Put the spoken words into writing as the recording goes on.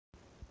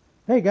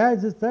Hey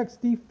guys, it's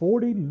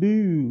XD40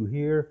 Lou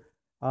here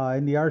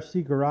in the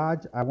RC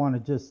Garage. I want to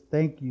just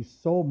thank you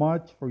so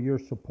much for your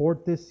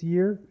support this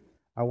year.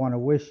 I want to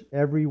wish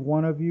every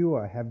one of you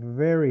a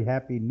very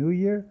happy new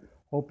year.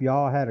 Hope you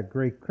all had a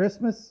great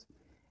Christmas.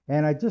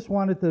 And I just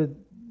wanted to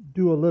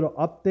do a little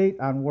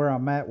update on where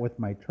I'm at with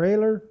my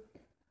trailer.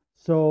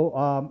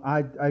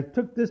 I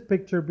took this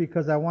picture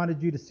because I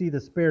wanted you to see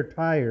the spare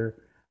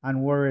tire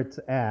on where it's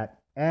at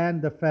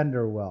and the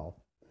fender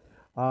well.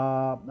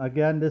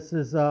 Again,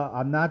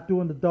 I'm not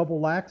doing the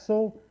double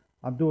axle.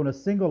 I'm doing a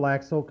single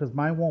axle because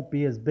mine won't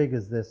be as big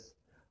as this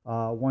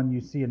one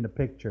you see in the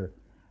picture.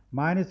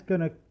 Mine is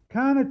going to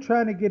kind of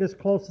try to get as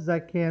close as I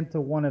can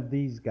to one of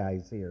these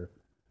guys here.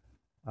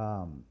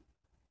 Um,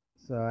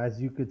 so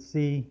as you could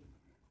see,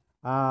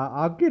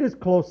 I'll get as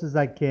close as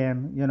I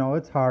can. You know,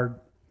 it's hard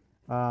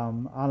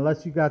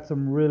unless you got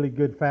some really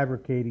good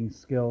fabricating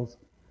skills.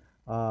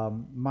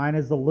 Mine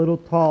is a little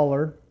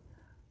taller.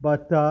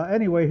 But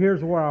anyway,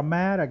 here's where I'm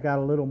at. I got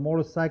a little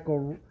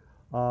motorcycle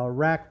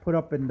rack put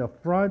up in the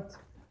front.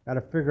 Got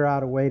to figure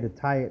out a way to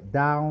tie it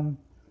down.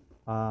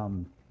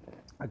 Um,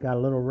 I got a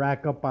little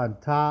rack up on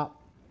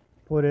top.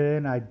 Put it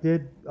in. I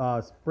did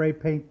spray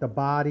paint the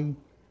body.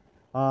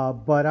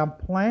 But I'm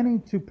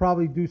planning to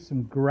probably do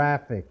some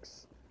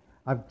graphics.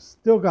 I've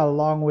still got a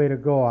long way to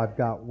go. I've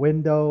got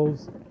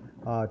windows,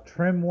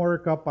 trim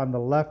work up on the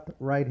left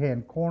right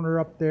hand corner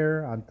up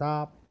there on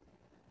top.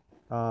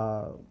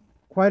 Uh,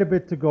 Quite a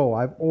bit to go.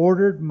 I've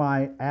ordered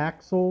my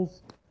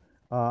axles.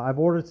 I've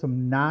ordered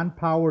some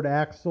non-powered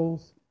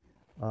axles.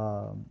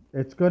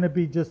 It's going to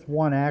be just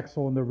one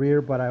axle in the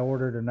rear, but I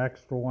ordered an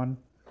extra one.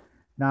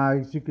 Now,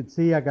 as you can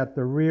see, I got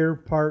the rear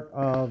part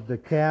of the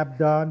cab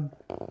done.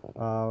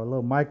 A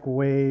little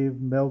microwave,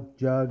 milk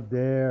jug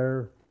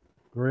there,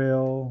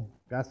 grill,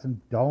 got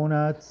some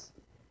donuts,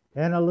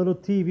 and a little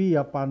TV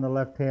up on the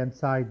left-hand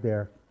side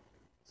there.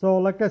 So,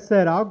 like I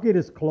said, I'll get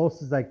as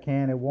close as I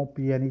can. It won't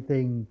be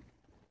anything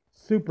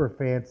super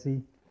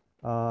fancy.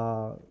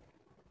 Uh,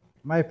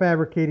 my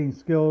fabricating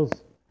skills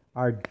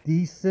are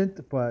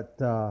decent, but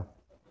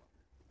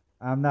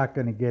I'm not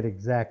going to get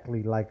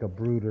exactly like a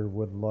Bruder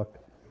would look.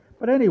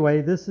 But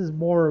anyway, this is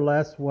more or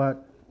less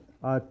what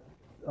a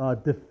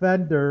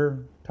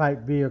Defender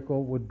type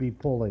vehicle would be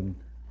pulling.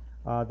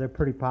 They're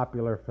pretty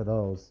popular for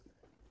those.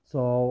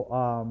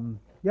 So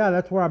yeah,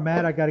 that's where I'm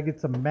at. I got to get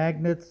some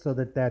magnets so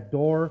that that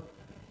door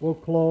will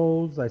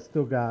close. I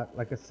still got,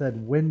 like I said,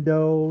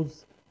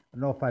 windows. I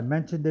don't know if I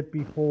mentioned it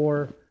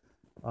before.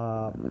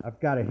 I've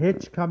got a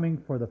hitch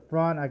coming for the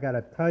front. I got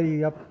to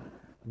tidy up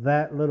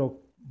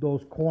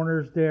those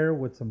corners there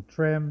with some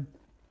trim,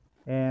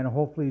 and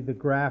hopefully the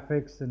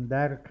graphics and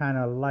that kind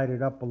of light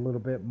it up a little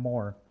bit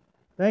more.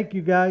 Thank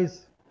you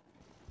guys,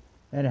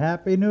 and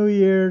Happy New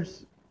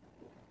Year's.